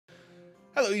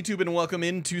Hello YouTube and welcome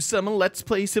into some Let's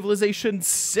Play Civilization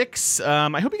 6.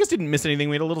 I hope you guys didn't miss anything.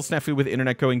 We had a little snafu with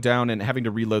internet going down and having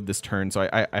to reload this turn, so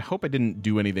I hope I didn't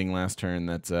do anything last turn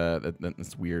that's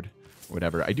weird or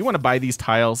whatever. I do want to buy these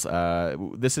tiles.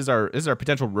 This is our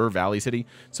potential Ruhr Valley city,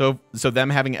 so them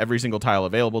having every single tile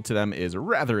available to them is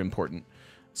rather important.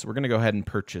 So we're going to go ahead and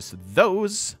purchase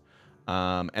those.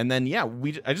 And then, yeah,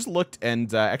 I just looked,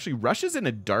 and actually Russia's in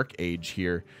a dark age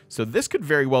here, so this could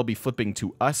very well be flipping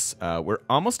to us. We're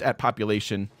almost at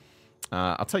population.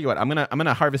 I'll tell you what, I'm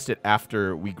gonna harvest it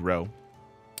after we grow.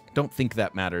 Don't think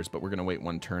that matters, but we're gonna wait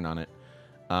one turn on it.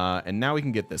 And now we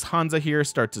can get this Hansa here.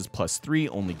 Starts as +3,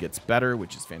 only gets better,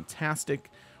 which is fantastic.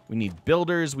 We need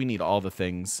builders. We need all the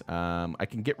things. I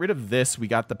can get rid of this. We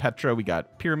got the Petra. We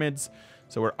got pyramids.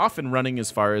 So we're off and running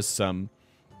as far as some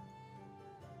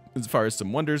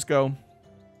wonders go.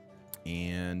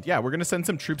 And yeah, we're going to send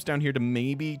some troops down here to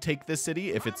maybe take this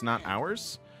city if it's not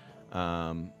ours.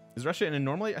 Is Russia in a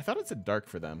normal age? I thought it said dark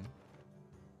for them.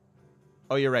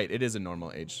 Oh, you're right. It is a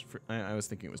normal age. I was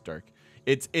thinking it was dark.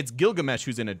 It's Gilgamesh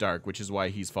who's in a dark, which is why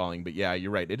he's falling. But yeah, you're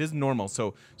right. It is normal.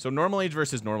 So normal age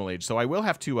versus normal age. So I will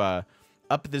have to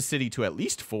up the city to at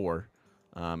least 4.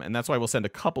 And that's why we'll send a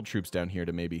couple troops down here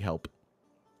to maybe help.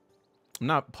 I'm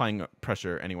not applying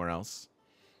pressure anywhere else.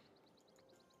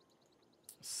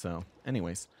 So,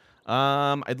 anyways,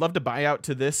 I'd love to buy out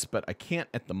to this, but I can't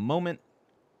at the moment.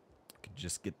 I could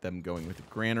just get them going with the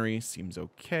granary. Seems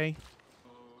okay.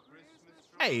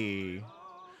 Hey,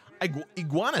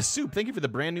 Iguana Soup, thank you for the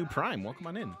brand new Prime. Welcome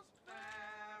on in.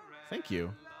 Thank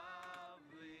you.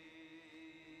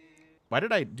 Why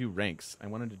did I do ranks? I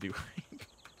wanted to do...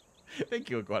 Thank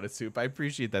you, Iguana Soup. I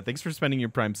appreciate that. Thanks for spending your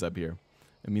Prime sub here.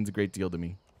 It means a great deal to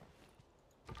me.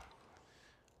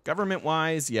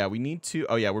 Government-wise, yeah, we need to...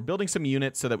 Oh, yeah, we're building some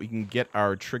units so that we can get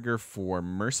our trigger for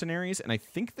mercenaries. And I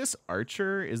think this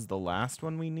archer is the last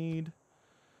one we need.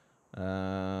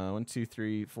 1, 2,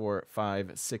 3, 4,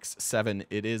 5, 6, 7.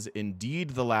 It is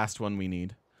indeed the last one we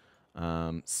need.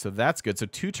 So that's good. So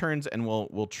 2 turns, and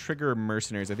we'll trigger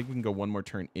mercenaries. I think we can go 1 more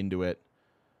turn into it.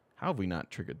 How have we not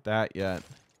triggered that yet?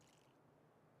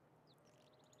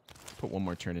 Put 1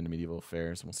 more turn into medieval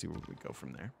affairs, and we'll see where we go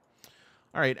from there.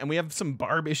 All right, and we have some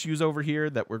barb issues over here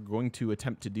that we're going to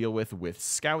attempt to deal with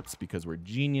scouts because we're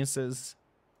geniuses.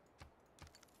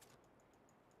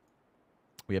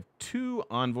 We have 2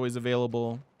 envoys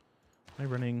available. Am I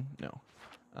running?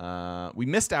 No. We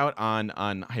missed out on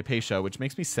Hypatia, which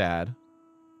makes me sad.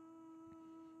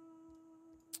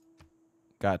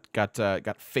 Got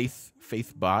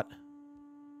Faith bot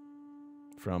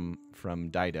from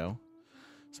Dido.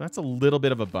 So that's a little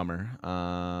bit of a bummer.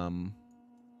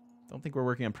 Don't think we're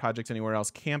working on projects anywhere else.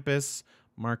 Campus,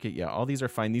 market, yeah, all these are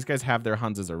fine. These guys have their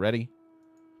Hansas already.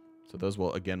 So those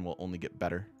will only get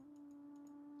better.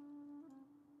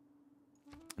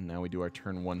 And now we do our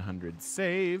turn 100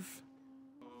 save.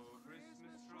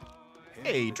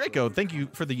 Hey, Draco, thank you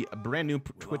for the brand new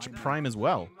Twitch Prime as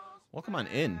well. Welcome on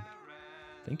in.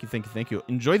 Thank you, thank you, thank you.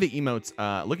 Enjoy the emotes.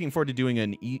 Looking forward to doing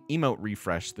an emote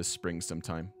refresh this spring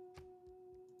sometime.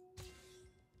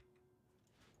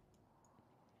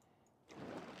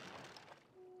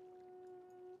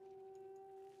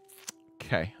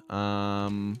 Okay. I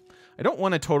don't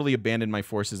want to totally abandon my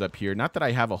forces up here. Not that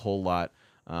I have a whole lot,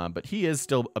 but he is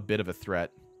still a bit of a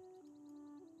threat.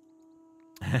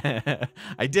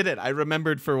 I did it. I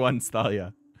remembered for once,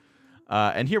 Thalia.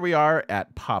 And here we are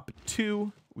at pop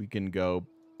 2. We can go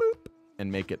boop and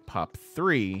make it pop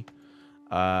 3.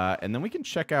 And then we can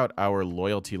check out our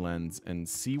loyalty lens and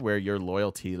see where your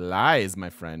loyalty lies, my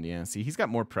friend. Yeah, see, he's got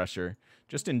more pressure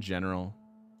just in general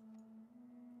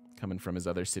coming from his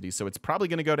other cities. So it's probably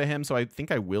going to go to him. So I think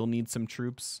I will need some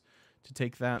troops to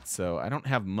take that. So I don't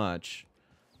have much,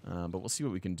 but we'll see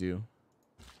what we can do.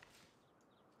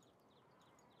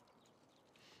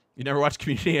 You never watch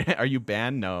Community? Are you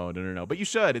banned? No. But you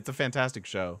should. It's a fantastic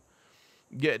show.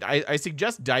 Yeah, I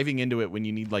suggest diving into it when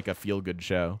you need like a feel-good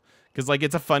show. Because like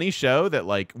it's a funny show that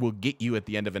like will get you at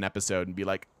the end of an episode and be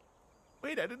like,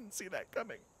 wait, I didn't see that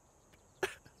coming.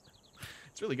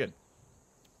 It's really good.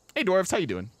 Hey, Dwarves, how you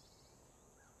doing?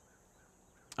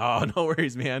 Oh, no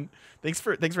worries, man. Thanks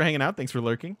for hanging out. Thanks for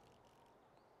lurking.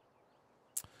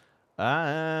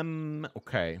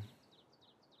 Okay.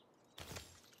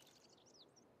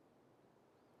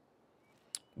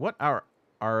 What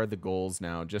are the goals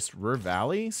now? Just Ruhr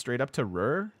Valley? Straight up to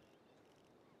Ruhr?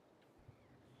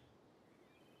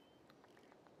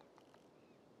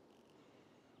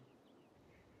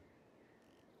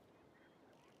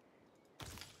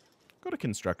 Go to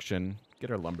construction. Get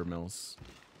our lumber mills.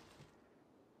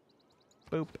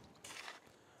 Boop.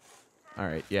 All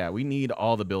right, yeah, we need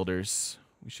all the builders.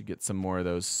 We should get some more of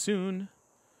those soon.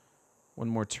 One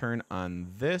more turn on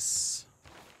this.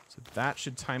 So that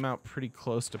should time out pretty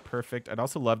close to perfect. I'd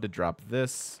also love to drop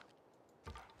this.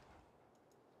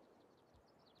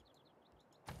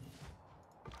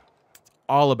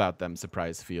 All about them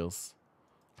surprise feels.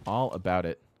 All about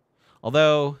it.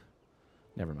 Although,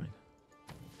 never mind.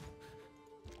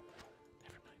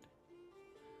 Never mind.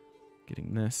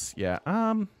 Getting this. Yeah,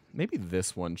 maybe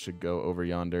this one should go over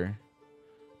yonder.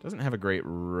 Doesn't have a great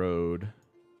road.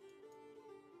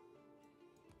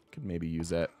 Could maybe use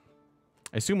that.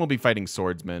 I assume we'll be fighting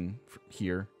swordsmen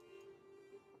here.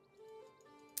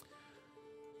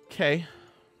 Okay.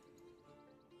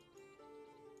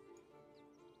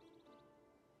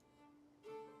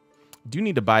 Do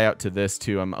need to buy out to this,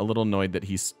 too. I'm a little annoyed that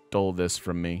he stole this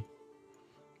from me.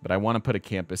 But I want to put a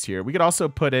campus here. We could also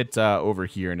put it over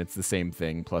here, and it's the same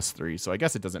thing, +3. So I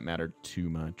guess it doesn't matter too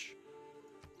much.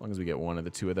 As long as we get one of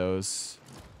the two of those.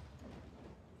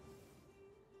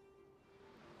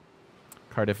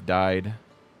 Cardiff died.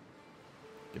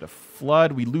 Get a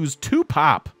flood. We lose 2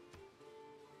 pop.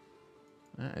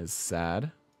 That is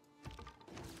sad.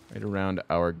 Right around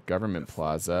our government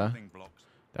plaza.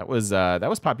 That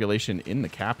was population in the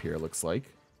cap here, it looks like.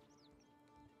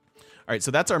 All right,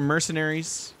 so that's our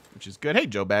mercenaries, which is good. Hey,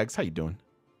 Joe Bags, how you doing?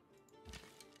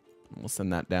 We'll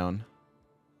send that down.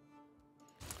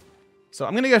 So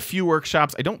I'm going to get a few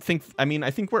workshops. I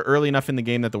think we're early enough in the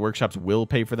game that the workshops will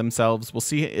pay for themselves. We'll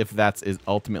see if that's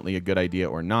ultimately a good idea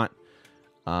or not.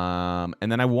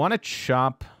 And then I want to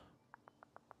chop.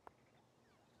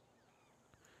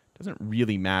 Doesn't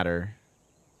really matter.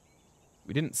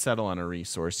 We didn't settle on a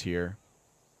resource here.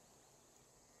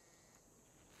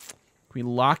 Can we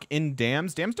lock in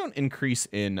dams? Dams don't increase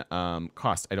in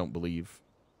cost, I don't believe.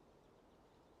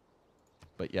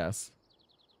 But yes,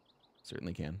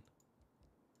 certainly can.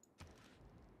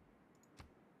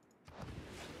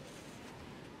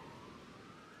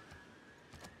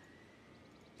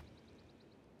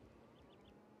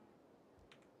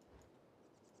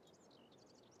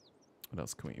 What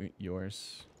else can we eat?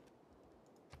 Yours.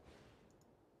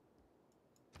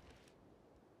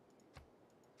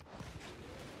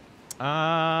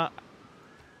 I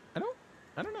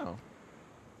don't know.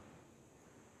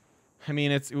 I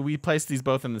mean, we placed these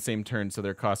both in the same turn, so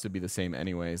their cost would be the same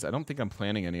anyways. I don't think I'm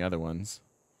planning any other ones.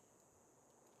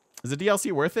 Is the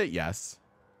DLC worth it? Yes.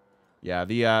 Yeah,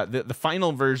 the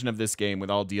final version of this game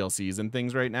with all DLCs and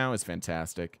things right now is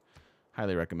fantastic.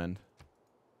 Highly recommend.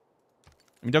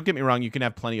 I mean, don't get me wrong, you can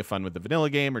have plenty of fun with the vanilla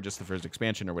game or just the first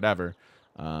expansion or whatever.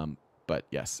 But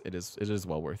yes, it is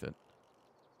well worth it.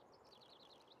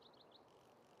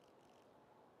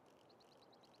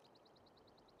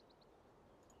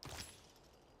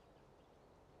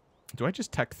 Do I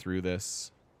just tech through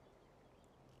this?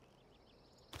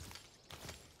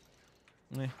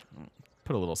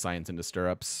 Put a little science into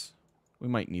stirrups. We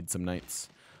might need some knights.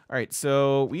 All right,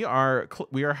 so we are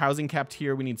housing capped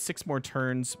here. We need 6 more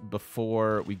turns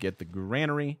before we get the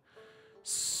granary.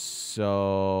 So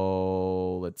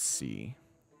let's see.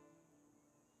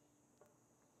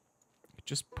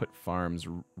 Just put farms,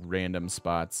 random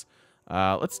spots.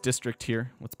 Let's district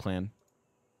here. Let's plan.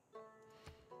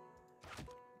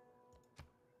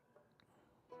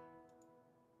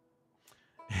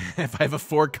 If I have a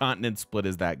 4-continent split,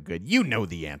 is that good? You know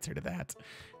the answer to that.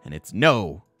 And it's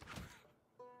no.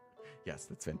 Yes,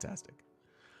 that's fantastic.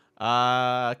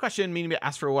 Question meaning to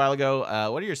ask for a while ago.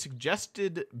 What are your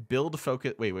suggested build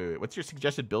focus? Wait. What's your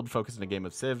suggested build focus in a game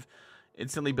of Civ?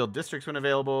 Instantly build districts when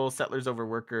available. Settlers over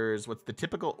workers. What's the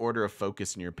typical order of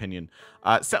focus in your opinion?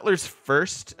 Settlers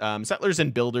first. Settlers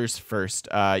and builders first.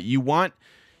 You want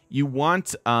your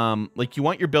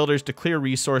builders to clear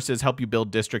resources, help you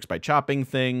build districts by chopping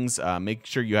things, make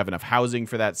sure you have enough housing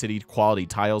for that city, quality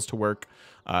tiles to work.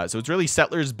 So it's really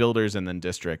settlers, builders, and then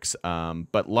districts.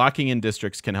 But locking in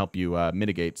districts can help you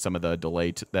mitigate some of the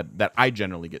delay that I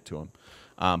generally get to them.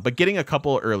 But getting a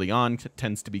couple early on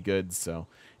tends to be good. So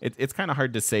it's kind of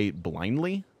hard to say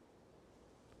blindly.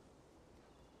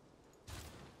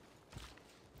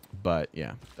 But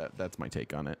yeah, that's my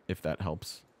take on it, if that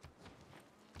helps.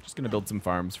 Just going to build some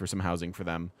farms for some housing for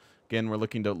them. Again, we're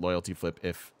looking to loyalty flip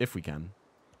if we can.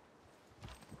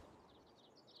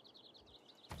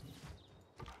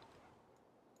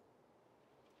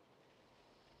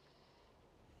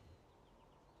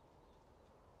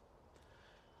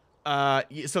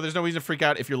 So there's no reason to freak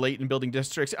out if you're late in building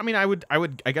districts. I mean,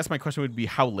 I guess my question would be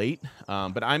how late.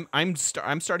 But I'm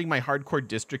starting my hardcore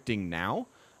districting now.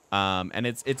 And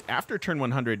it's after turn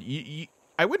 100.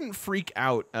 I wouldn't freak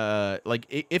out. Like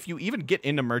if you even get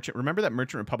into Merchant, remember that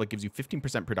Merchant Republic gives you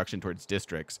 15% production towards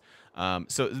districts.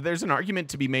 So there's an argument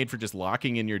to be made for just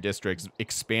locking in your districts,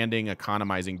 expanding,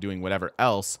 economizing, doing whatever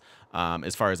else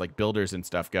as far as like builders and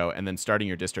stuff go, and then starting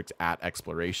your districts at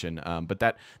exploration. But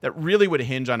that really would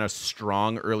hinge on a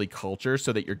strong early culture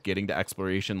so that you're getting to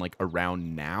exploration like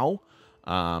around now,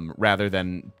 rather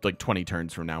than like 20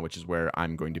 turns from now, which is where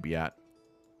I'm going to be at.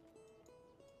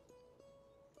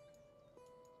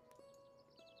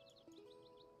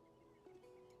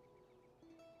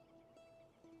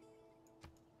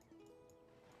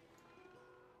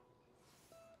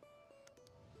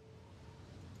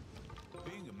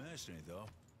 Though.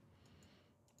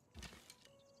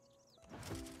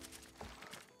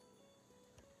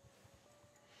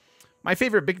 My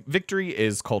favorite big victory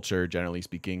is culture, generally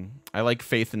speaking. I like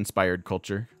faith-inspired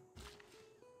culture.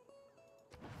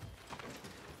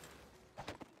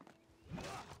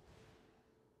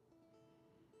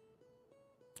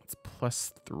 It's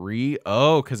 +3.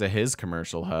 Oh, because of his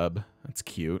commercial hub. That's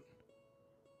cute.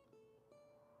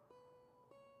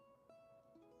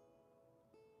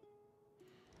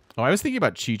 Oh, I was thinking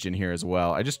about Cheech in here as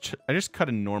well. I just cut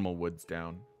a normal woods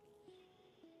down.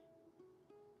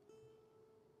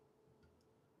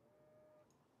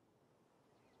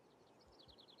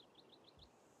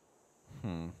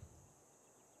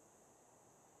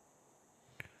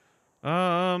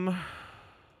 I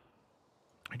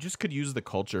just could use the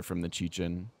culture from the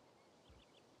Cheechin.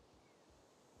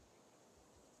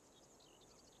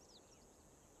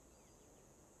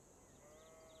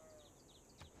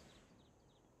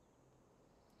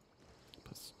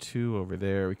 +2 over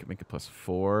there. We could make it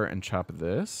 +4 and chop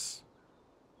this.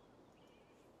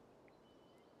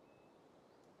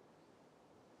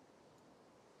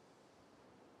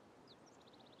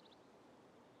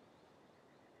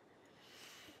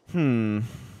 I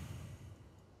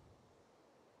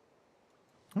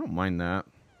don't mind that.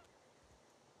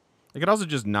 I could also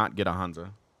just not get a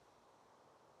Hansa.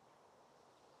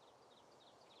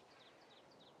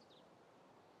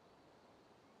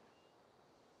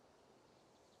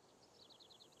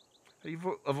 How do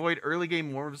you avoid early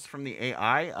game wars from the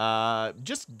AI?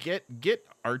 Just get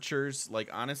archers. Like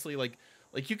honestly, like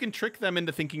you can trick them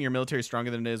into thinking your military is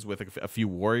stronger than it is with a few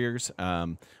warriors.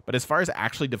 But as far as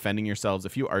actually defending yourselves, a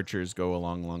few archers go a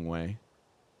long way.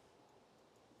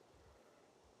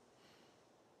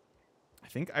 I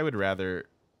think I would rather.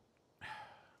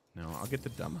 No, I'll get the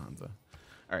dumb Hansa.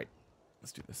 All right,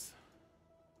 let's do this,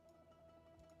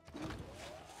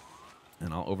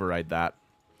 and I'll override that.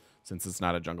 Since it's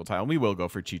not a jungle tile. We will go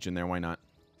for Cheech in there. Why not?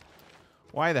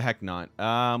 Why the heck not?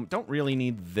 Don't really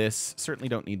need this. Certainly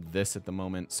don't need this at the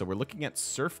moment. So we're looking at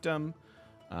serfdom.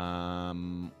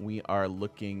 We are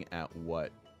looking at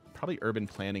what? Probably urban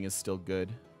planning is still good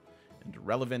and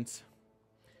relevant.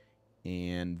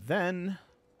 And then...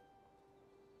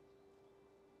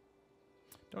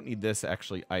 don't need this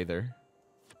actually either.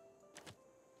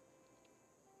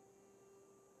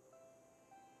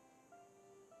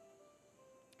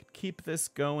 Keep this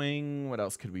going. What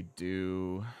else could we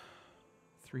do?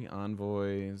 3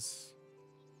 envoys.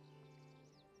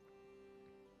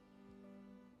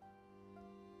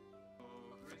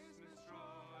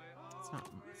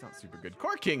 It's not super good.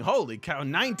 Core King, holy cow,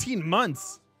 19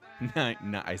 months.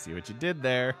 No, I see what you did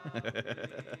there.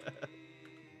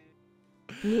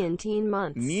 19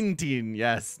 months. 19,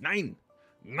 yes.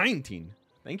 19.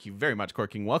 Thank you very much, Core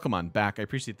King. Welcome on back. I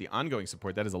appreciate the ongoing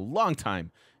support. That is a long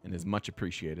time and is much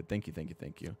appreciated. Thank you.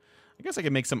 I guess I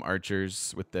can make some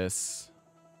archers with this.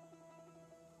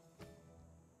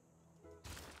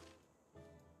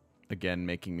 Again,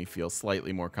 making me feel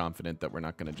slightly more confident that we're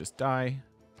not going to just die.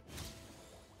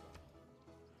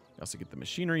 We also get the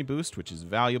machinery boost, which is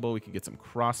valuable. We could get some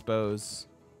crossbows.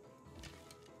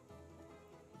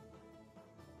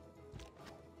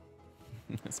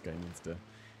 This guy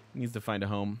needs to find a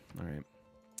home. All right.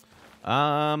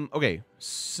 Okay,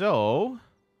 so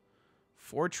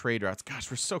 4 trade routes.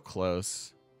 Gosh, we're so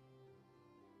close.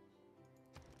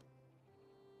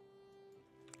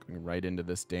 Going right into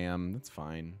this dam. That's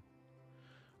fine.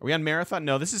 Are we on marathon?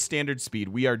 No, this is standard speed.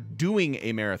 We are doing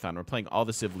a marathon. We're playing all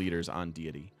the Civ leaders on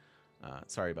Deity.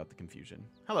 Sorry about the confusion.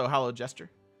 Hello, Hollow Jester.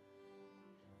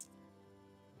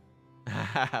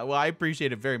 Well, I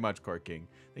appreciate it very much, Court King.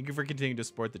 Thank you for continuing to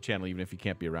support the channel, even if you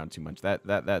can't be around too much.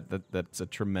 That's a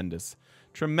tremendous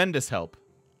help.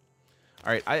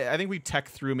 All right, I think we tech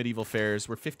through medieval fairs.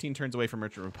 We're 15 turns away from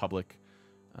Merchant Republic,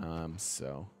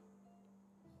 so.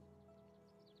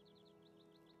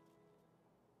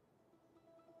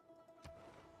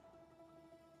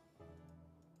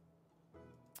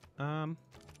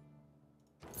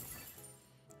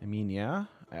 I mean, yeah.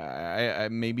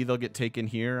 Maybe they'll get taken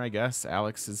here, I guess.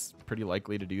 Alex is pretty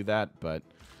likely to do that, but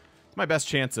it's my best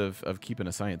chance of keeping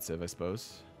a science civ, I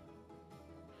suppose.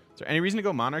 Is there any reason to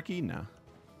go monarchy? No.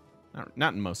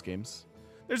 Not in most games.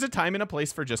 There's a time and a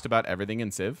place for just about everything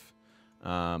in civ.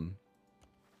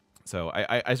 So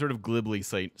I sort of glibly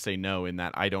say no in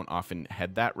that I don't often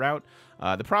head that route.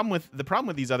 The problem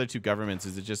with these other two governments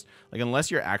is it just like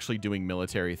unless you're actually doing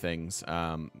military things,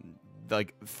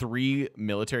 like 3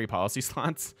 military policy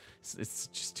slots, it's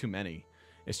just too many.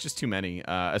 It's just too many,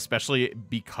 especially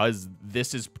because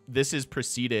this is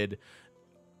preceded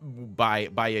by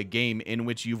a game in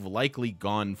which you've likely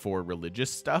gone for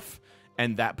religious stuff.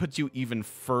 And that puts you even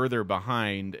further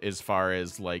behind as far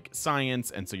as like science,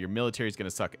 and so your military is going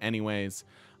to suck anyways.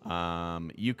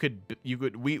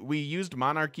 We used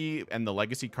monarchy and the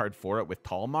legacy card for it with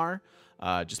Talmar,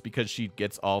 just because she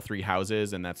gets all 3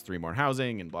 houses, and that's 3 more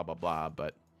housing and blah blah blah.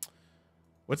 But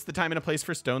what's the time and a place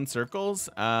for stone circles?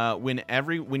 When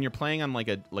you're playing on like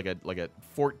a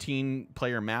 14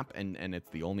 player map and it's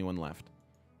the only one left.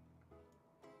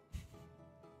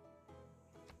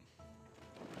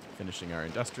 Finishing our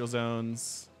industrial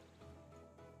zones.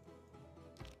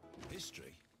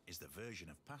 History is the version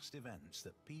of past events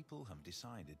that people have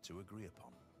decided to agree upon.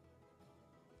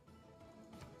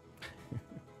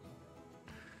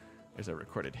 There's a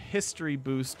recorded history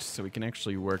boost, so we can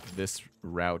actually work this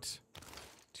route.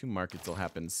 2 markets will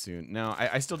happen soon. No,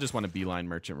 I still just want to beeline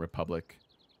Merchant Republic.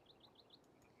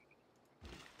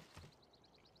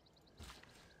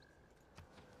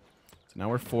 So now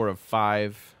we're 4 of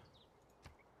 5.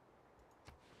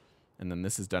 And then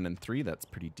this is done in 3. That's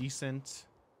pretty decent.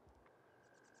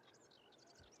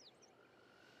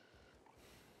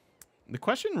 The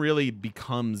question really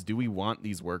becomes, do we want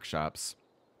these workshops?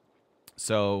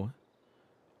 So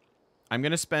I'm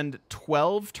going to spend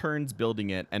 12 turns building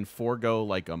it and forego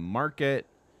like a market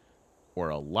or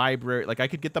a library. Like I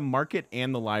could get the market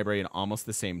and the library in almost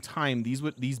the same time.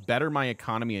 These better my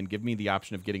economy and give me the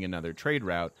option of getting another trade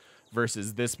route,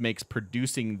 versus this makes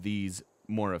producing these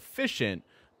more efficient,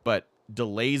 but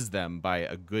delays them by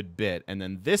a good bit. And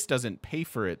then this doesn't pay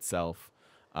for itself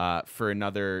for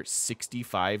another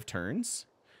 65 turns.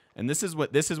 And this is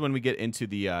when we get into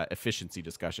the efficiency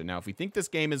discussion. Now, if we think this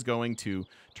game is going to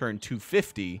turn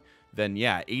 250, then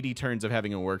yeah, 80 turns of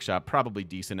having a workshop, probably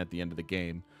decent at the end of the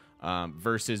game,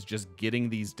 versus just getting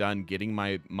these done, getting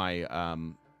my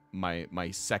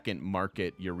second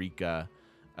market Eureka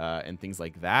and things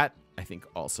like that. I think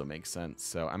also makes sense.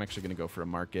 So I'm actually going to go for a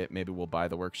market. Maybe we'll buy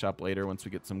the workshop later once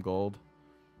we get some gold.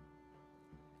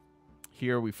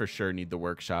 Here we for sure need the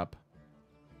workshop.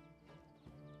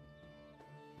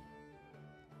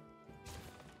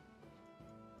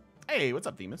 Hey, what's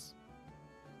up, Themis?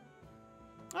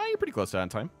 Oh, you're pretty close to on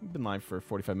time. We've been live for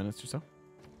 45 minutes or so.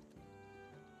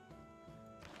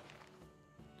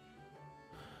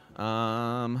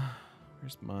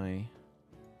 Where's my...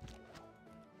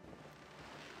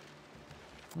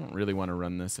 I don't really want to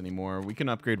run this anymore. We can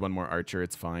upgrade one more archer.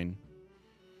 It's fine.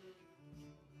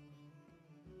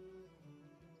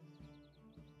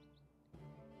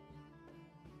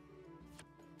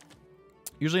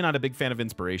 Usually not a big fan of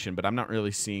inspiration, but I'm not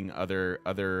really seeing other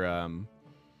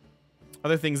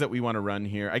things that we want to run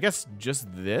here. I guess just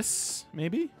this,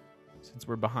 maybe, since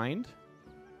we're behind.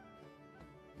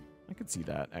 I could see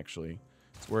that, actually.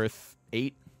 It's worth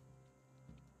 8.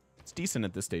 It's decent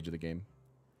at this stage of the game.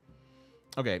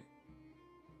 Okay.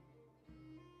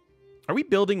 Are we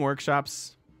building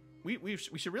workshops? We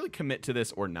should really commit to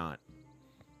this or not.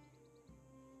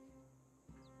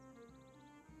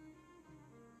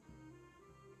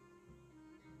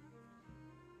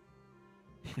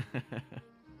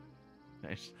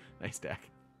 Nice deck.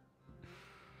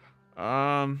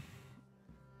 I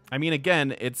mean,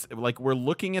 again, it's like we're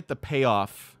looking at the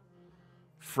payoff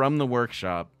from the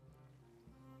workshop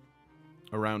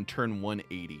around turn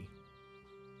 180.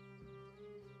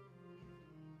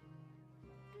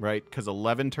 Right? Because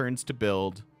 11 turns to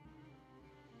build.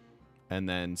 And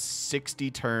then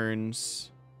 60 turns.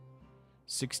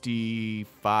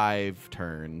 65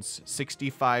 turns.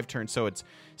 65 turns. So it's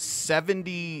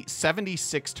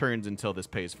 76 turns until this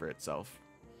pays for itself.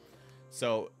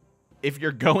 So if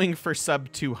you're going for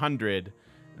sub 200,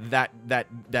 that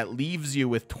leaves you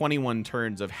with 21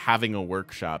 turns of having a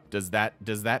workshop. Does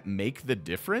that make the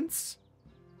difference?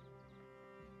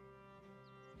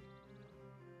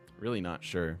 Really not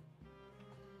sure.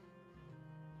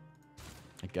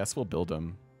 I guess we'll build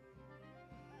them.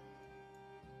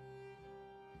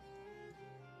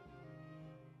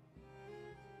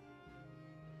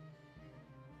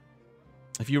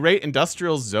 If you rate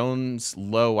industrial zones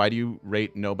low, why do you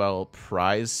rate Nobel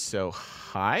Prize so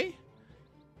high?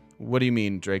 What do you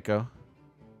mean, Draco?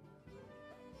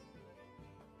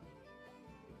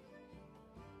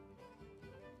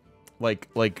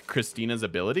 Like Christina's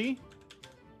ability?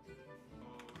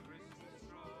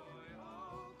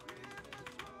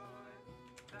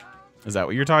 Is that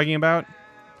what you're talking about?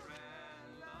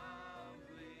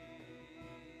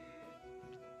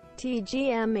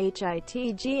 TGMHI,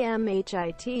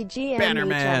 TGMHI, TGMHI,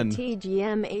 Bannerman.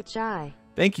 TGMHI.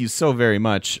 Thank you so very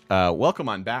much. Welcome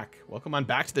on back. Welcome on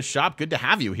back to the shop. Good to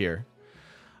have you here.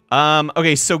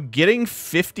 Okay, so getting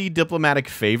 50 diplomatic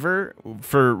favor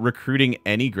for recruiting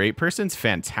any great person's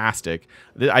fantastic.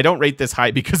 I don't rate this high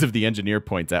because of the engineer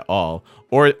points at all,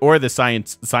 or the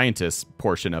scientist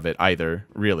portion of it either.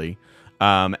 Really,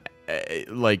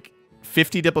 like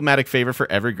 50 diplomatic favor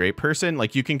for every great person.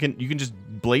 Like you can just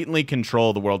blatantly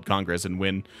control the World Congress and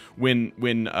win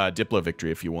Diplo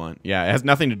victory if you want. Yeah, it has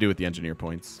nothing to do with the engineer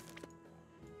points.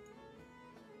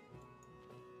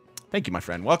 Thank you, my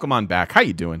friend. Welcome on back. How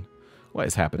you doing? What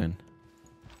is happening?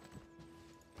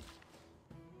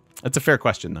 That's a fair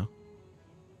question, though.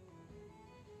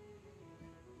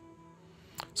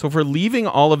 So if we're leaving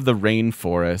all of the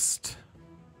rainforest,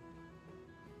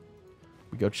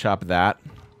 we go chop that,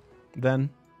 then?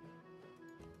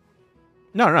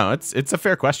 No, it's a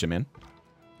fair question, man.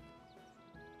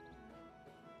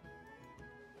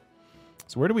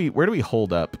 So where do we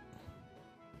hold up?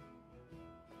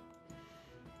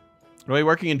 Are we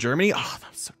working in Germany? Oh,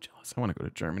 I'm so jealous. I want to go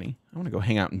to Germany. I want to go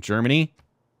hang out in Germany.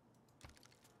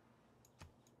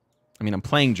 I mean, I'm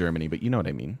playing Germany, but you know what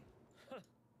I mean. All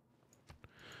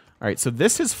right, so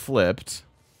this is flipped.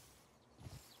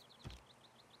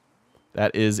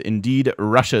 That is indeed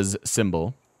Russia's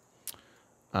symbol.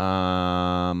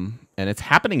 And it's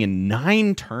happening in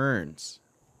 9 turns.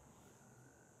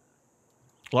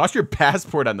 Lost your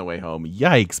passport on the way home.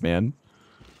 Yikes, man.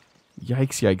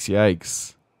 Yikes, yikes,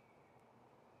 yikes.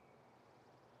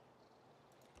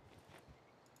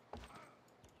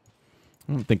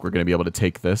 I don't think we're going to be able to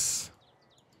take this.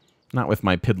 Not with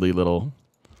my piddly little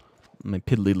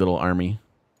army.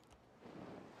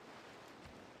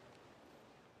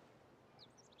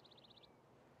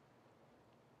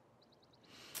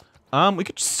 We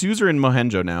could Suzerain in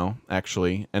Mohenjo now,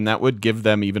 actually, and that would give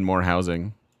them even more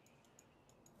housing.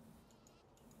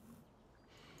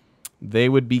 They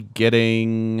would be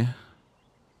getting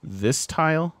this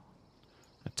tile.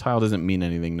 That tile doesn't mean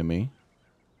anything to me.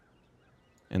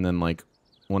 And then, like,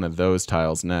 one of those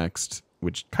tiles next,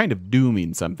 which kind of do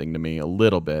mean something to me a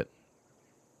little bit.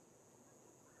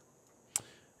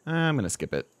 I'm gonna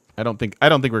skip it. I don't think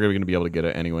we're gonna be able to get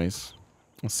it anyways.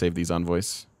 Let's save these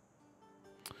envoys.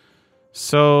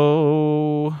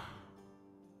 So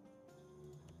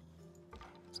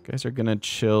these guys are gonna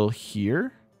chill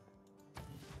here.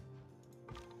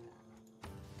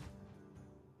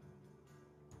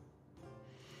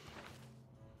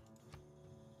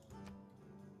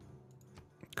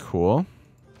 Cool.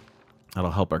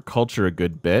 That'll help our culture a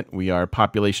good bit. We are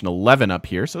population 11 up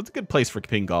here, so it's a good place for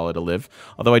Pangea to live.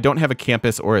 Although I don't have a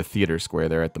campus or a theater square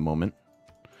there at the moment.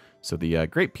 So the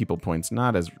great people point's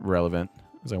not as relevant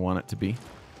as I want it to be.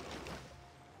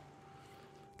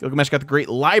 Gilgamesh got the great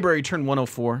library, turn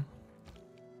 104.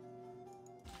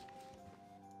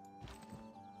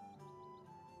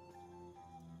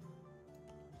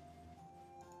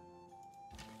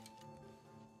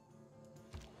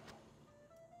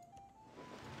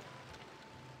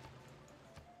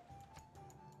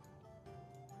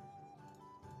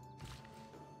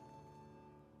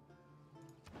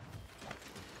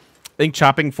 I think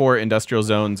chopping for industrial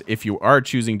zones, if you are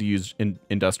choosing to use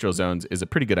industrial zones, is a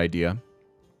pretty good idea.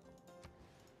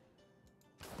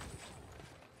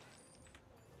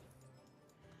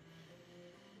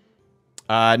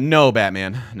 No,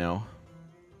 Batman. No.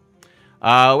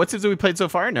 What Civs have we played so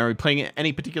far? Now, are we playing in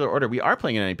any particular order? We are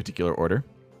playing in any particular order.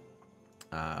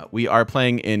 We are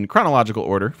playing in chronological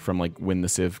order from like when the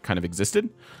Civ kind of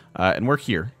existed. And we're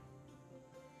here.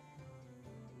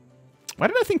 Why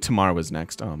did I think tomorrow was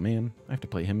next? Oh, man. I have to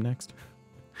play him next.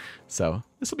 So,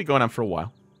 this will be going on for a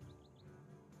while.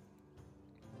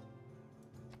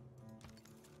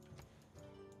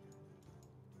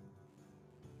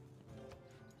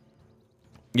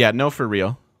 Yeah, no for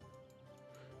real.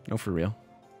 No for real.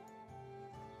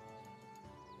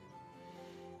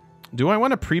 Do I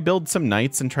want to pre-build some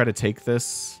knights and try to take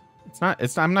this?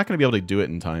 I'm not going to be able to do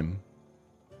it in time.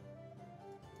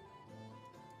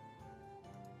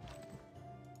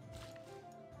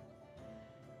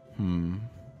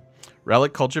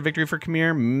 Relic culture victory for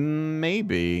Khmer?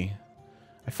 Maybe.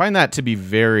 I find that to be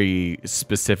very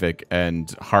specific and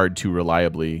hard to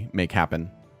reliably make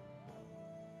happen.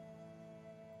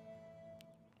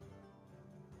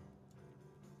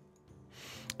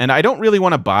 And I don't really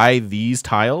want to buy these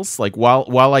tiles. Like,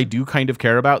 while I do kind of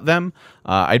care about them,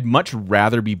 I'd much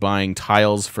rather be buying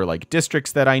tiles for, like,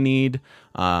 districts that I need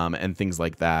and things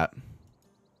like that.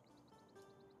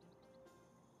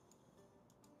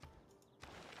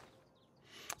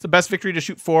 It's the best victory to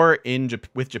shoot for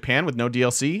with Japan with no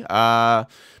DLC.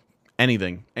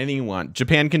 Anything you want.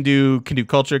 Japan can do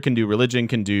culture, can do religion,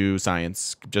 can do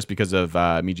science. Just because of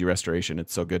Meiji Restoration,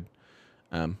 it's so good.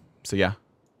 So yeah,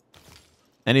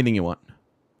 anything you want.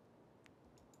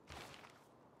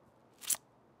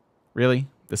 Really,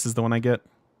 this is the one I get.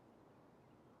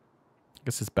 I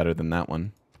guess it's better than that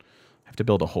one. I have to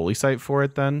build a holy site for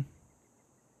it then.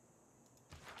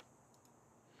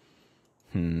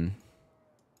 Could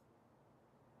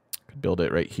build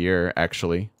it right here,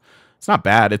 actually. It's not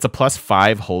bad. It's a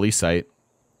 +5 holy site.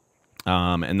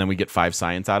 And then we get 5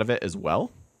 science out of it as well.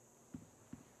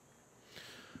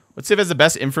 Let's see if it has the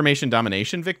best information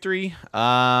domination victory.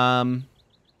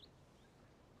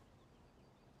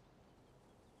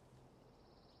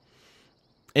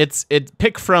 It's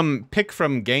pick from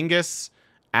Genghis,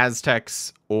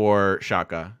 Aztecs, or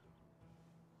Shaka.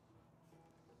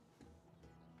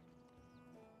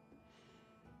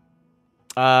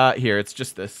 Here, it's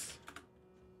just this.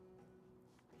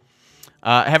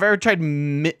 Have I ever tried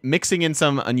mixing in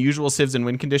some unusual civs and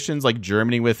win conditions, like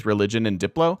Germany with religion and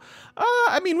Diplo?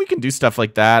 I mean, we can do stuff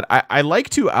like that. I like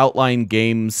to outline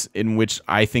games in which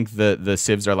I think the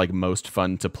civs are like most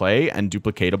fun to play and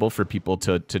duplicatable for people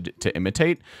to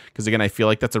imitate. Because again, I feel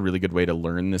like that's a really good way to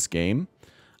learn this game.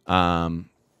 I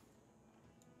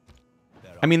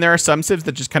mean, there are some civs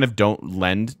that just kind of don't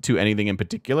lend to anything in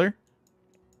particular.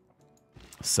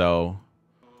 So,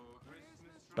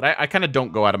 but I kind of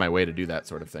don't go out of my way to do that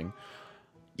sort of thing.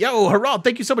 Yo, Harald,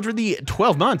 thank you so much for the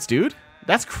 12 months, dude.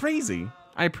 That's crazy.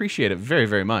 I appreciate it very,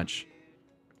 very much.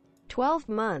 12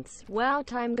 months. Wow,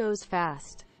 time goes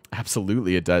fast.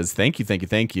 Absolutely, it does. Thank you, thank you,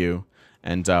 thank you.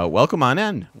 And welcome on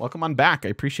in. Welcome on back. I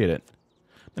appreciate it.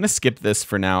 I'm going to skip this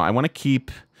for now. I want to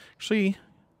keep... Actually,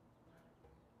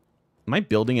 am I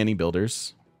building any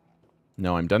builders?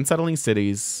 No, I'm done settling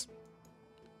cities.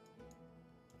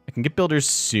 I can get builders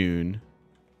soon.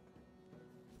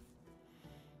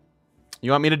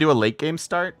 You want me to do a late game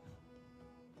start?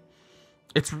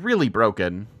 It's really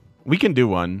broken. We can do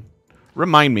one.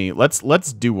 Remind me. Let's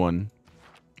do one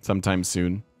sometime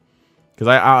soon. Because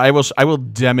I will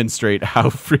demonstrate how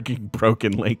freaking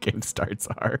broken late game starts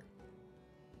are.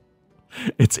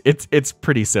 It's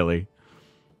pretty silly.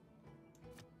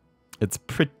 It's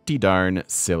pretty darn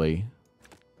silly.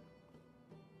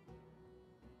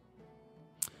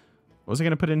 What was I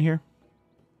going to put in here?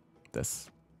 This.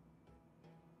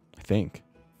 I think.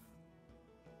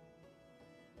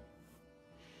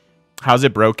 How's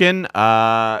it broken?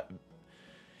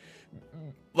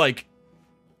 Like,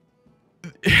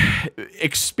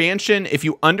 expansion, if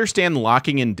you understand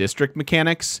locking in district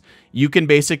mechanics, you can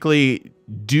basically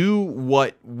do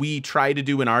what we try to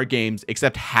do in our games,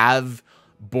 except have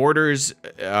borders,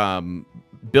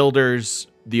 builders,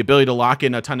 the ability to lock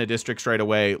in a ton of districts right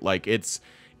away. Like, it's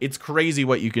crazy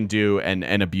what you can do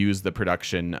and abuse the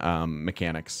production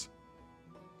mechanics.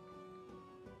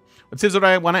 Let's see what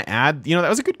I want to add. You know, that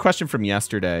was a good question from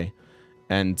yesterday.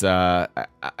 And I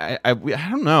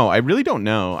don't know. I really don't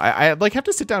know. I like have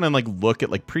to sit down and like look at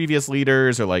like previous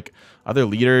leaders or like other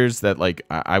leaders that like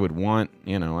I would want.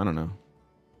 You know, I don't know.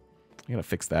 I gotta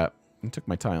fix that. I took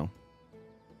my tile.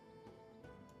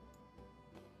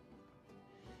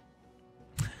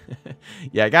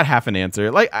 Yeah, I got half an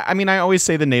answer. Like, I mean, I always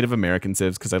say the Native American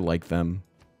civs because I like them.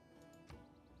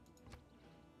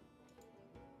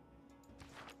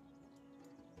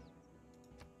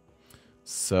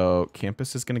 So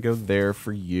campus is going to go there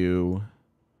for you.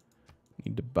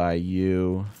 Need to buy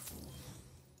you.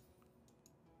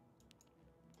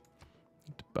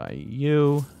 Need to buy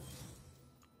you.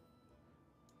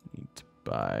 Need to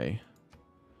buy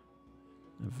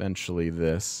eventually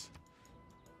this.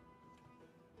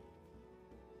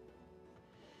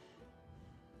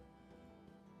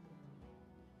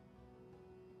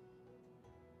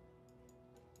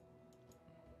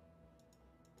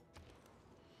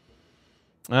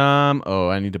 Oh,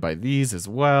 I need to buy these as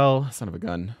well. Son of a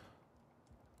gun.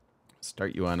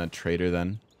 Start you on a trader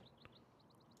then,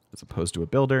 as opposed to a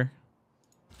builder.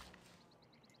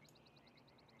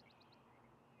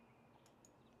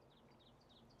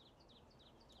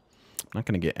 I'm not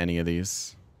going to get any of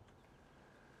these.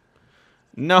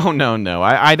 No, no, no.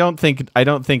 I don't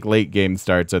think late game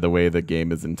starts are the way the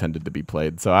game is intended to be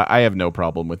played. So I have no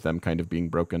problem with them kind of being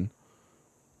broken.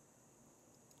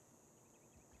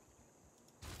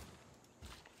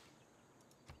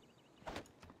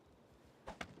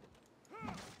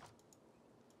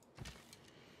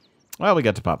 Well, we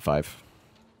got to pop 5.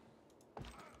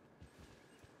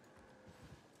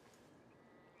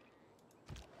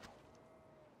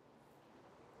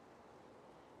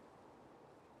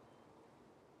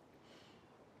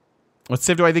 What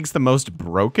civ do I think is the most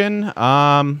broken?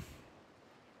 I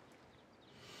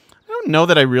don't know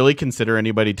that I really consider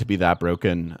anybody to be that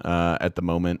broken at the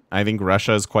moment. I think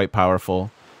Russia is quite powerful,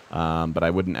 but I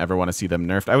wouldn't ever want to see them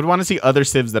nerfed. I would want to see other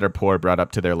civs that are poor brought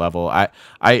up to their level.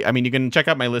 I mean, you can check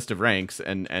out my list of ranks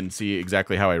and see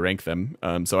exactly how I rank them.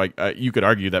 So you could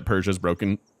argue that Persia's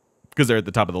broken because they're at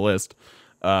the top of the list,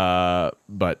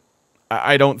 but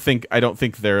I don't think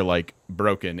they're like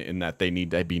broken in that they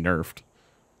need to be nerfed.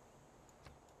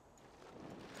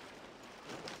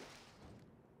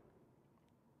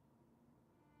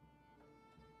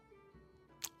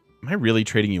 Am I really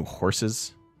trading you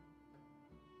horses?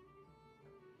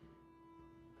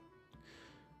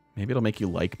 Maybe it'll make you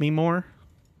like me more?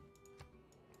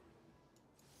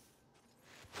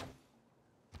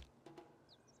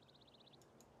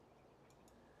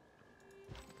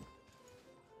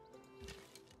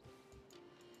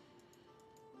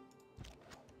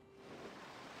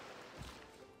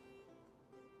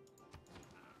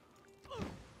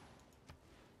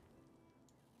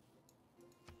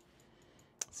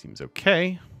 Seems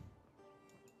okay.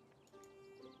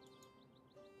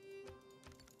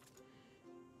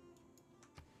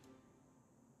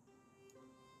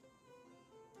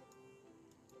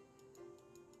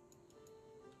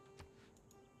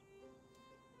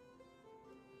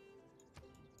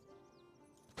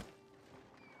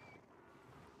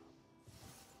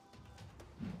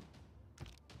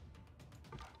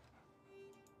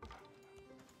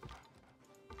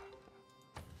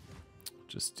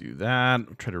 Just do that.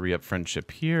 We'll try to re-up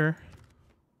friendship here.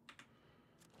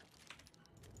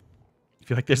 I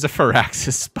feel like there's a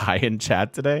Firaxis spy in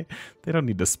chat today. They don't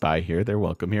need to spy here. They're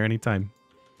welcome here anytime.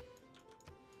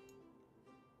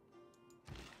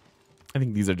 I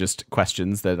think these are just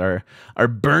questions that are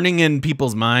burning in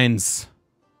people's minds.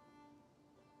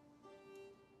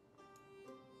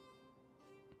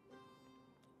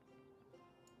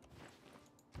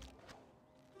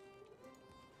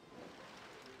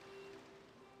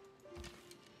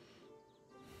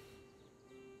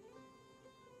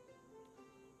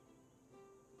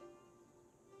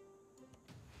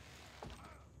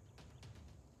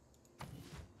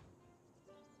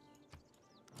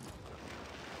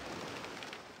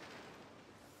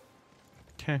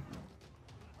 Okay.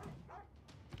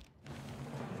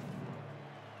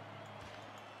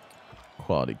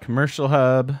 Quality commercial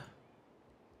hub.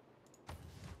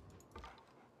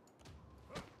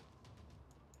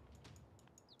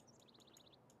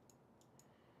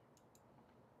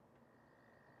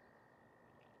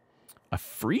 A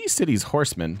free city's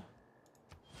horseman.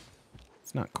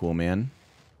 It's not cool, man.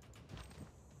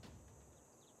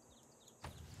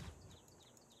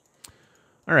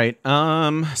 All right,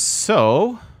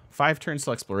 so 5 turns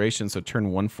till exploration, so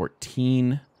turn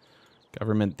 114.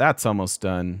 Government, that's almost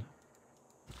done.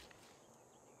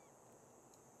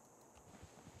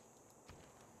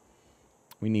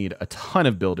 We need a ton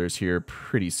of builders here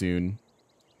pretty soon.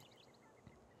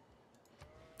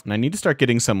 And I need to start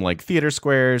getting some like theater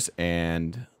squares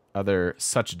and other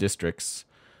such districts.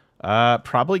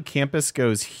 Probably campus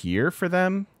goes here for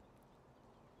them.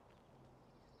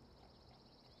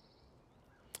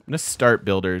 I'm going to start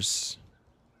builders.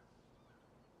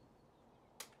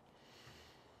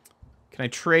 Can I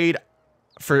trade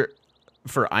for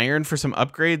iron for some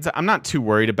upgrades? I'm not too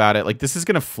worried about it. Like, this is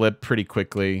going to flip pretty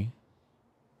quickly.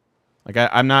 Like,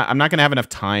 I'm not going to have enough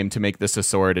time to make this a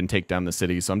sword and take down the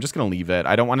city, so I'm just going to leave it.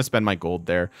 I don't want to spend my gold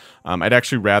there. I'd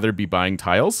actually rather be buying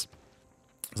tiles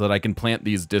so that I can plant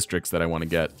these districts that I want to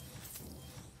get.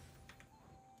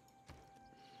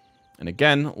 And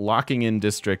again, locking in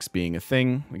districts being a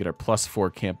thing. We get our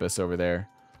 +4 campus over there.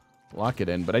 Lock it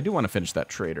in, but I do want to finish that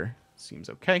trader. Seems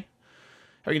okay.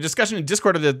 Having a discussion in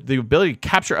Discord of the ability to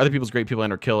capture other people's great people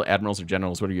and or kill admirals or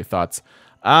generals. What are your thoughts?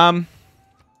 I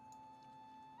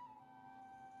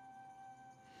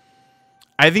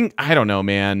think, I don't know,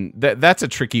 man. That's a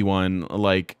tricky one.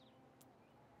 Like,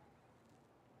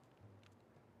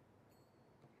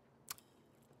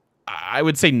 I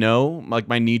would say no. Like,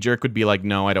 my knee jerk would be like,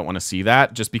 no, I don't want to see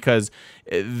that, just because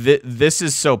this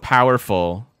is so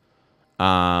powerful.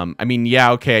 I mean,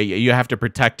 yeah, okay, you have to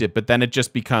protect it, but then it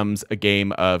just becomes a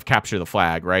game of capture the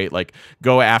flag, right? Like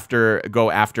go after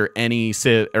any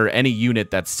any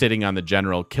unit that's sitting on the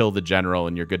general, kill the general,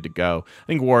 and you're good to go. I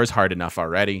think war is hard enough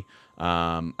already.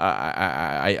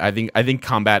 I think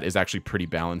combat is actually pretty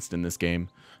balanced in this game.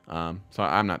 So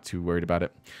I'm not too worried about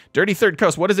it. Dirty Third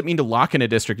Coast, what does it mean to lock in a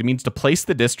district? It means to place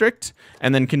the district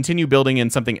and then continue building in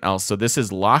something else. So this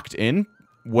is locked in.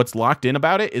 What's locked in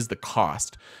about it is the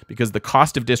cost, because the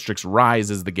cost of districts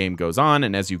rise as the game goes on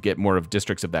and as you get more of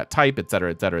districts of that type, et cetera,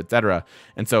 et cetera, et cetera.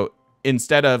 And so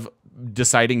instead of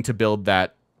deciding to build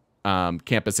that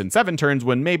campus in 7 turns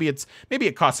when maybe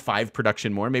it costs 5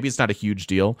 production more, maybe it's not a huge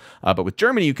deal. But with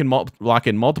Germany, you can lock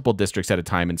in multiple districts at a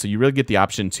time. And so you really get the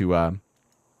option to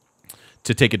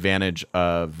take advantage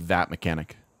of that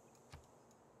mechanic.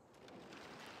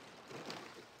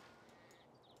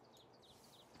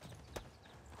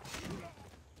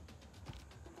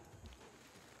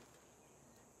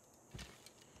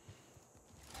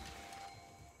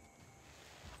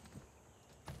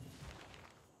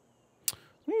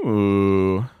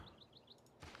 Ooh.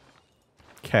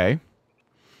 Okay.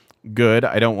 Good.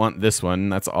 I don't want this one.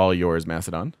 That's all yours,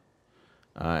 Macedon.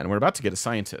 And we're about to get a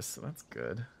scientist, so that's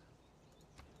good.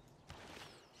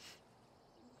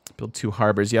 Build 2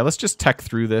 harbors. Yeah, let's just tech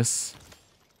through this.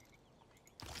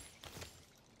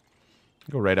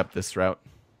 Go right up this route.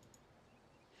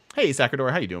 Hey,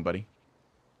 Sacrador, how you doing, buddy?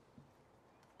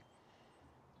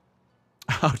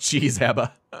 Oh, jeez,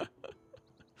 Abba.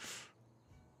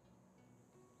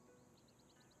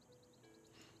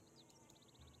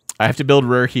 I have to build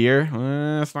Ruhr here.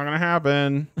 It's not going to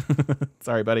happen.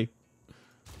 Sorry, buddy.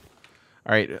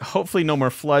 All right, hopefully no more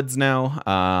floods now.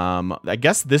 I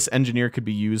guess this engineer could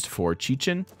be used for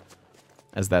Chechen,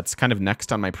 as that's kind of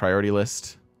next on my priority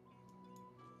list.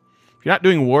 If you're not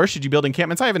doing war, should you build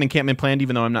encampments? I have an encampment planned,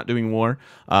 even though I'm not doing war.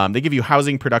 They give you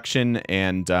housing, production,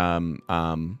 and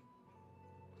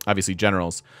obviously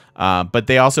generals. But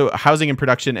they also housing and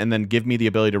production, and then give me the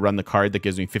ability to run the card that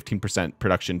gives me 15%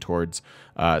 production towards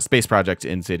space projects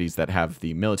in cities that have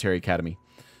the military academy.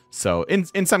 So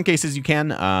in some cases you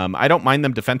can. I don't mind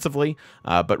them defensively,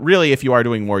 but really if you are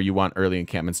doing war, you want early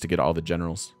encampments to get all the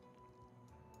generals.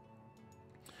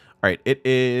 All right, it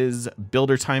is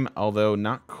builder time, although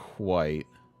not quite.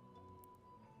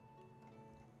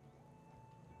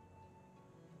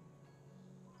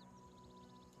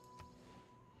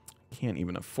 Can't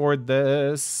even afford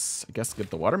this. I guess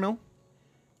get the watermill.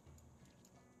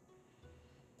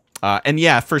 And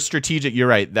yeah, for strategic, you're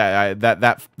right.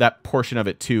 That portion of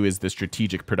it too is the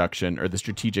strategic production or the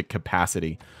strategic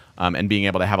capacity, and being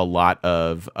able to have a lot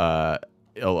of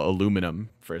aluminum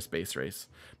for a space race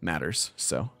matters.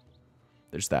 So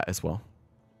there's that as well.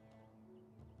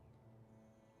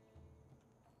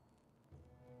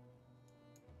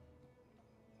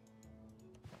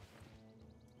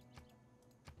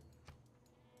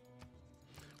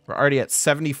 We're already at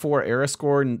 74 era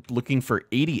score and looking for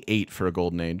 88 for a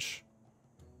golden age.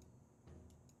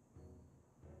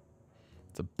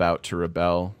 It's about to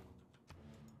rebel.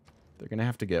 They're going to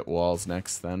have to get walls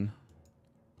next then.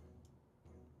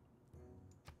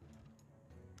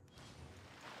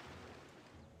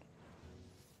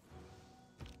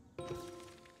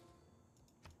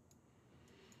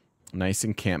 Nice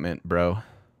encampment, bro.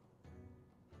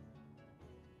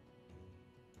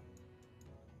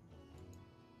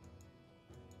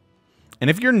 And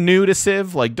if you're new to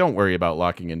Civ, like, don't worry about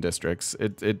locking in districts.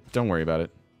 Don't worry about it.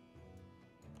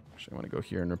 Actually, I want to go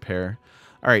here and repair.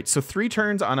 All right, so 3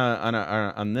 turns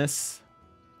on this.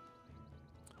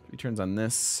 3 turns on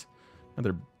this.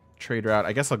 Another trade route.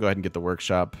 I guess I'll go ahead and get the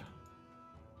workshop.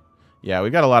 Yeah,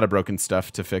 we've got a lot of broken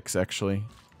stuff to fix, actually.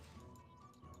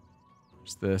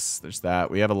 There's this, there's that.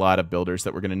 We have a lot of builders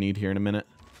that we're going to need here in a minute.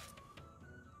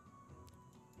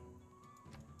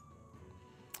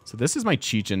 So this is my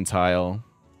Chechen tile.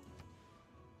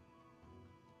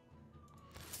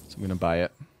 So I'm going to buy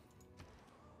it.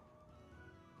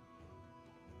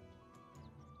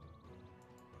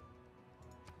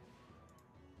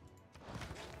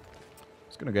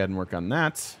 Just going to go ahead and work on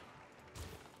that.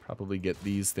 Probably get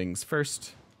these things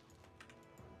first.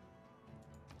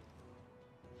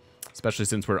 Especially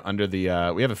since we're under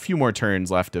the... we have a few more turns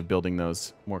left of building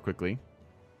those more quickly.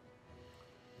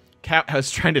 Cat was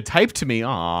trying to type to me.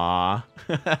 Aww.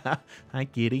 Hi,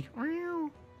 kitty.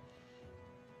 When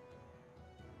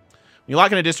you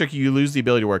lock in a district, you lose the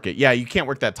ability to work it. Yeah, you can't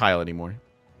work that tile anymore.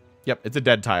 Yep, it's a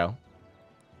dead tile.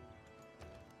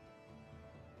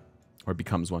 Or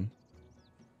becomes one.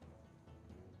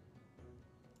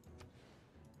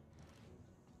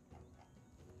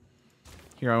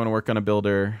 Here, I want to work on a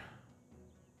builder.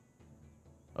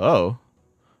 Oh,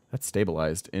 that's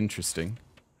stabilized. Interesting.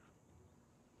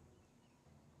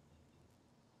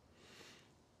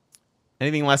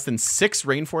 Anything less than 6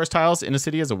 rainforest tiles in a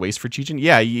city is a waste for Chechen.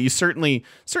 Yeah, you certainly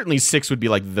 6 would be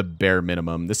like the bare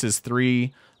minimum. This is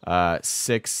 3,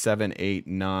 6, 7, 8,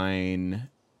 9,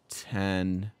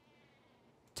 10.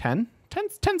 10?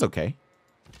 10's okay.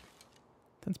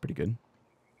 10's pretty good.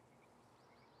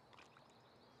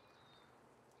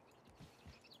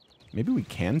 Maybe we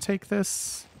can take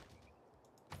this.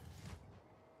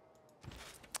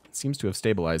 It seems to have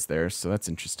stabilized there, so that's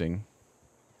interesting.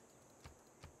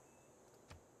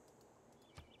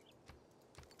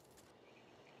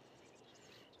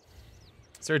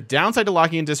 Is there a downside to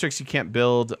locking in districts you can't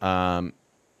build?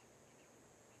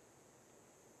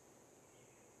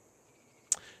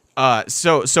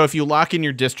 So if you lock in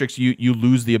your districts, you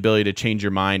lose the ability to change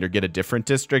your mind or get a different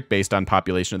district based on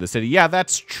population of the city. Yeah,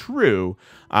 that's true.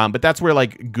 But that's where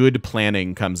like good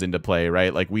planning comes into play,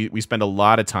 right? Like we spend a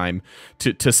lot of time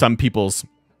to some people's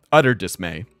utter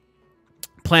dismay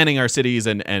planning our cities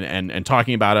and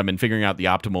talking about them and figuring out the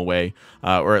optimal way,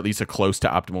 or at least a close to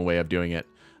optimal way of doing it.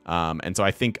 And so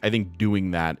I think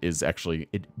doing that is actually,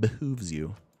 it behooves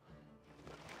you.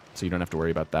 So you don't have to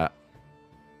worry about that.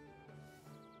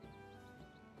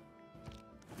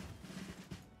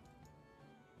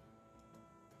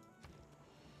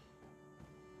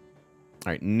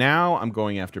 All right, now I'm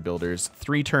going after builders.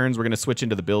 3 turns. We're going to switch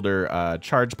into the builder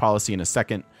charge policy in a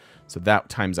second. So that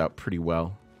times out pretty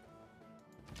well.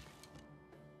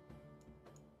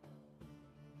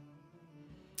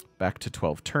 Back to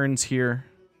 12 turns here.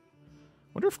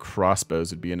 Wonder if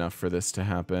crossbows would be enough for this to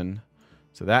happen.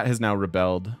 So that has now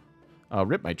rebelled. I'll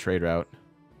rip my trade route.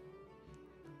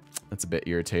 That's a bit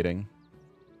irritating.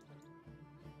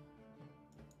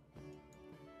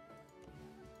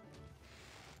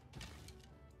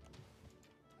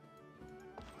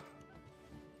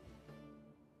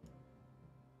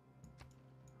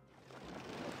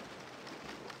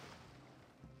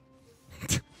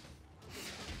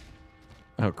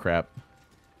 Oh, crap.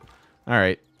 All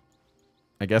right.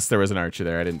 I guess there was an archer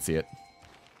there. I didn't see it.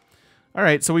 All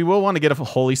right, so we will want to get a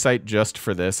holy site just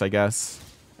for this, I guess,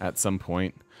 at some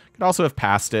point. Could also have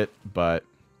passed it, but...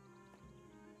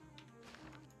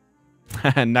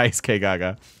 Nice,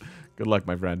 K-Gaga. Good luck,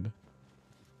 my friend.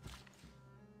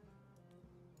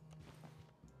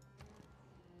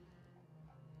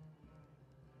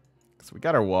 So we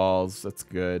got our walls. That's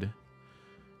good.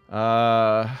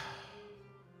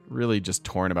 Really just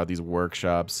torn about these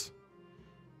workshops.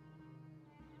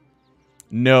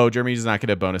 No, Germany does not get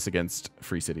a bonus against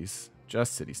free cities.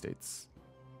 Just city-states.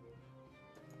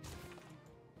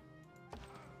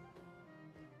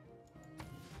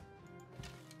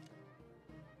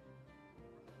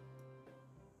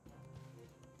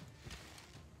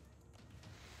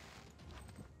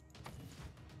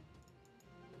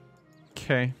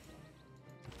 Okay.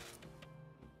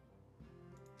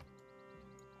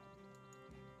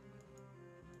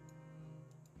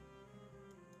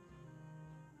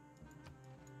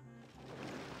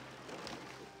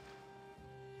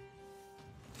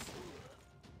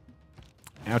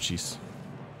 Ouchies.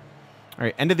 All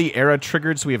right, end of the era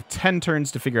triggered, so we have 10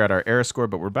 turns to figure out our era score,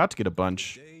 but we're about to get a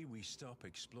bunch.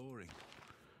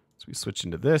 So we switch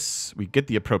into this. We get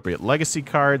the appropriate legacy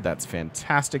card. That's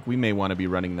fantastic. We may want to be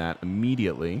running that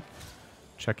immediately.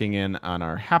 Checking in on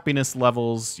our happiness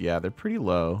levels. Yeah, they're pretty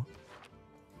low.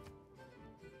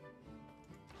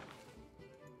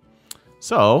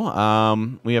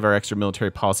 So, we have our extra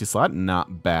military policy slot.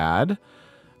 Not bad.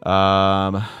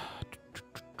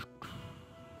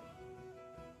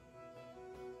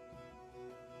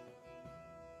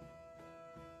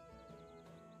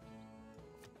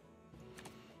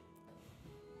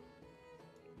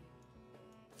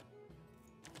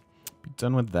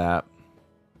 Done with that.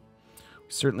 We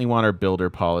certainly want our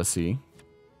builder policy.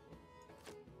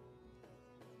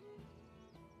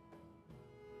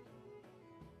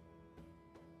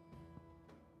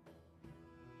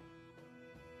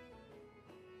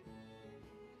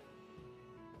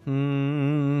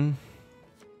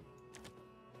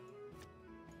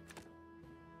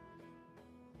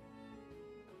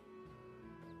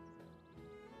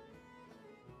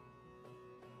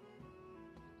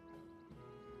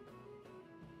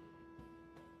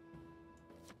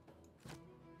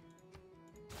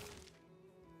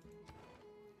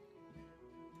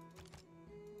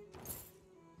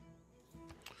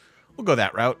 We'll go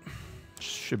that route.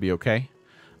 Should be okay.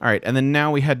 All right, and then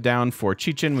now we head down for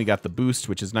Chechen. We got the boost,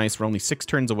 which is nice. We're only 6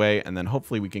 turns away, and then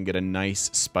hopefully we can get a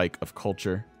nice spike of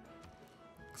culture.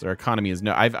 Because our economy is...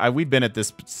 we've been at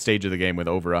this stage of the game with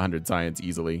over 100 science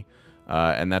easily.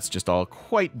 And that's just all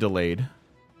quite delayed.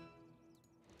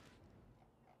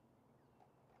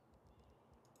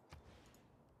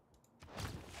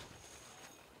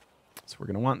 So we're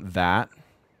going to want that.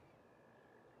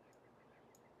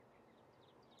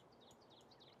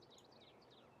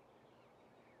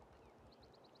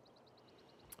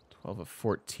 12 of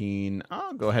 14.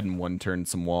 I'll go ahead and one turn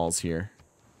some walls here.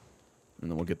 And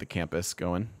then we'll get the campus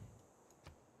going.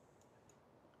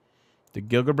 Did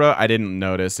Gilgabra? I didn't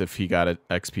notice if he got an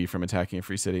XP from attacking a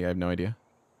free city. I have no idea.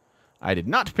 I did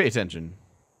not pay attention.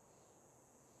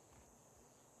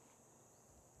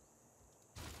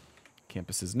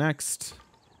 Campus is next.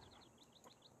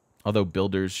 Although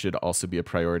builders should also be a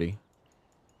priority.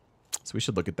 So we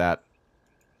should look at that.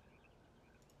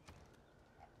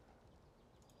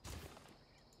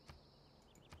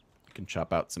 Can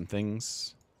chop out some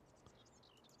things.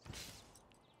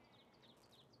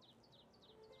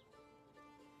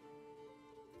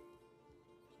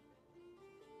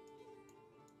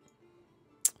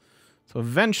 So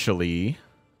eventually,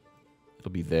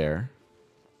 it'll be there.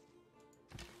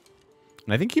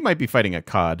 And I think he might be fighting a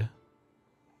cod.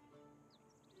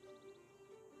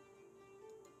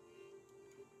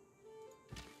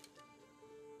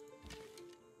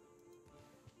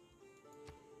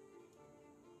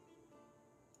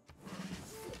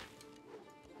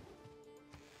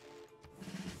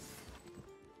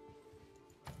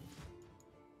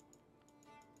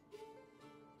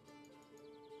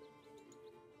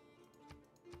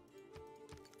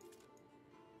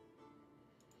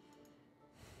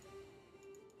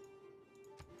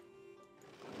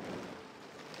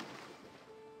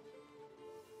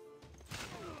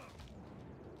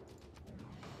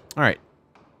 All right.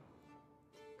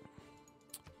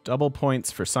 Double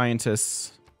points for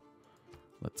scientists.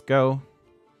 Let's go.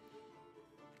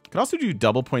 Could also do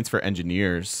double points for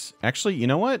engineers. Actually, you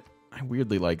know what? I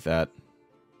weirdly like that.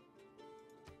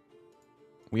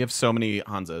 We have so many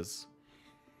Hanzas.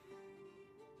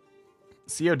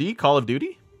 COD, Call of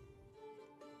Duty?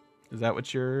 Is that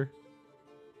what you're...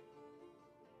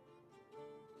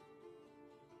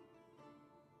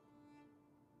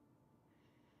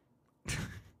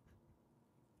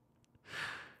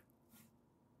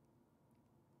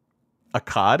 A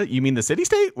cod? You mean the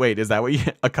city-state? Wait, is that what you...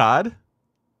 A cod?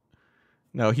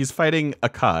 No, he's fighting a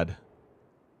cod.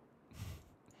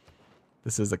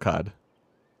 This is a cod.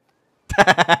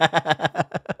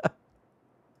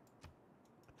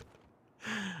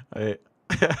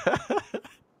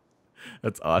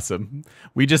 That's awesome.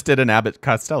 We just did an Abbott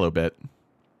Costello bit.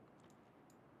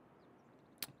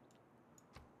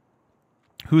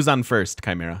 Who's on first,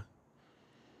 Chimera?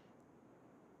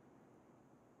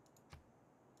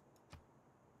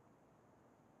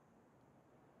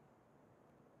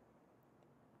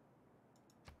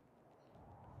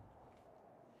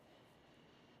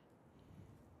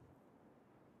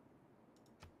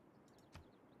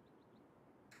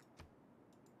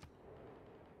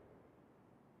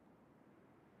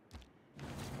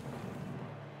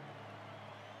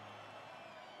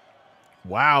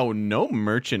 Wow, no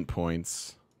merchant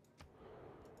points.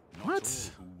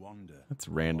 What? That's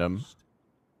random.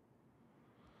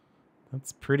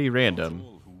 That's pretty random.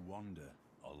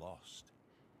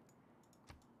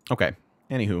 Okay,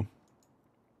 anywho.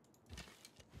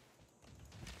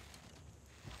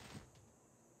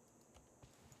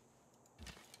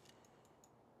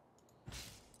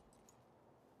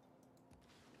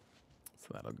 So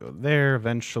that'll go there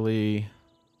eventually.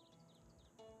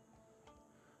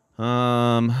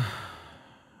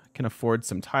 Can afford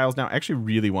some tiles now. I actually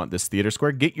really want this theater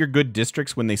square. Get your good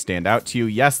districts when they stand out to you.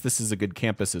 Yes, this is a good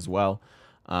campus as well.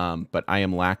 But I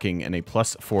am lacking, and a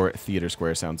 +4 theater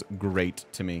square sounds great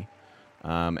to me.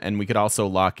 And we could also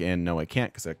lock in. No, I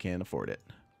can't because I can't afford it.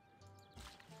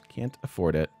 Can't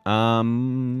afford it.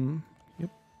 Yep.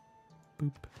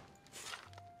 Boop.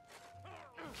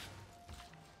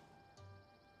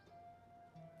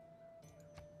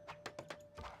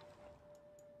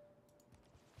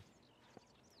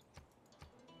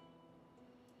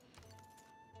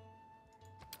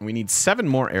 We need 7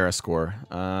 more era score.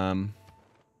 7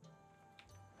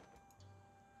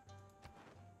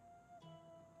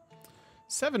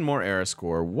 more era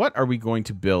score. What are we going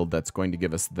to build that's going to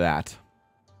give us that?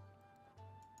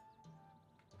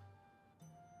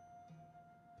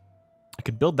 I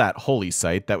could build that holy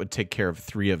site. That would take care of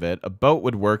 3 of it. A boat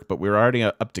would work, but we're already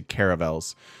up to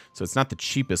caravels. So it's not the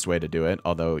cheapest way to do it.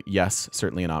 Although, yes,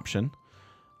 certainly an option.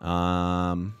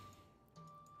 Could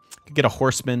get a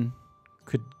horseman.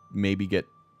 Could maybe get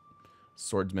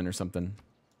swordsman or something.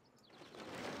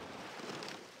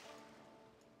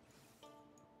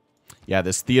 Yeah,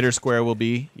 this theater square will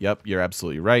be. Yep, you're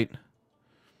absolutely right.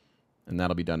 And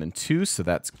that'll be done in 2, so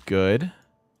that's good.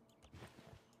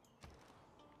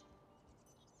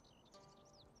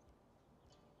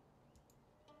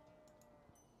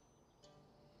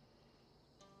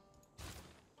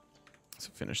 So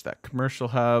finish that commercial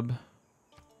hub.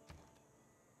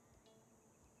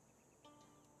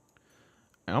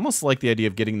 I almost like the idea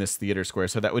of getting this theater square,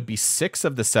 so that would be 6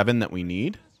 of the 7 that we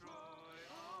need.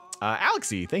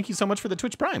 Alexi, thank you so much for the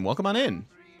Twitch Prime. Welcome on in.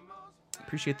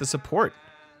 Appreciate the support.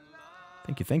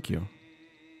 Thank you, thank you.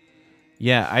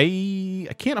 Yeah, I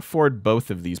can't afford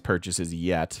both of these purchases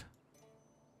yet.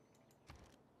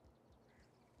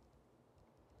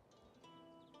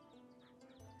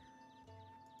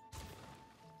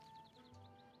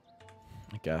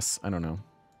 I guess. I don't know.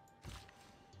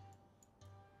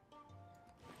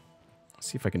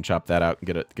 See if I can chop that out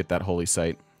and get that holy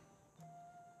site.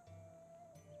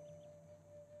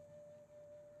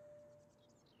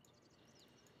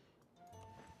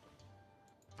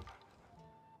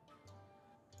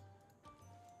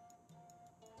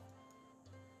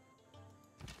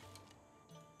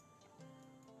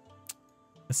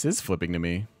 This is flipping to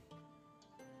me,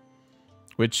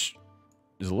 which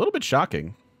is a little bit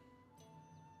shocking.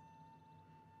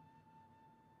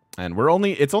 And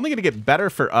it's only going to get better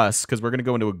for us because we're going to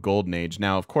go into a golden age.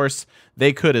 Now, of course,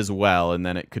 they could as well, and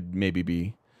then it could maybe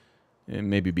be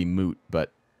moot,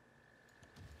 but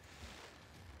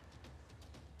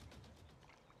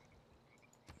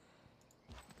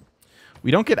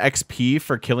we don't get XP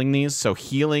for killing these, so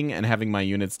healing and having my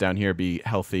units down here be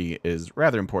healthy is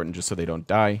rather important just so they don't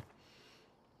die.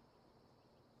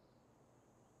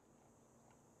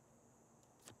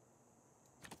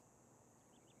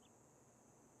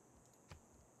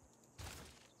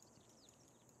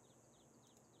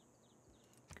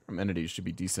 Amenities should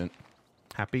be decent.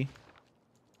 Happy?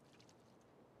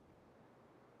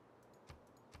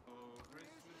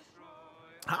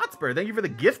 Hotspur, thank you for the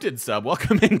gifted sub.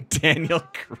 Welcome in, Daniel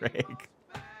Craig.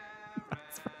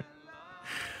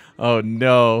 Oh,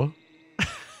 no.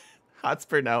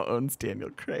 Hotspur now owns Daniel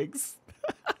Craig's.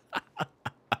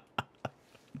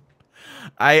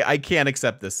 I can't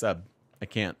accept this sub. I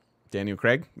can't. Daniel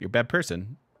Craig, you're a bad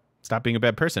person. Stop being a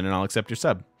bad person and I'll accept your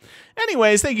sub.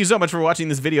 Anyways, thank you so much for watching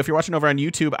this video. If you're watching over on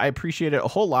YouTube, I appreciate it a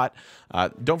whole lot.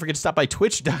 Don't forget to stop by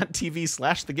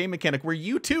twitch.tv/thegamemechanic, where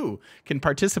you too can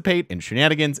participate in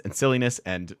shenanigans and silliness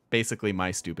and basically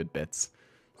my stupid bits.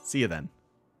 See you then.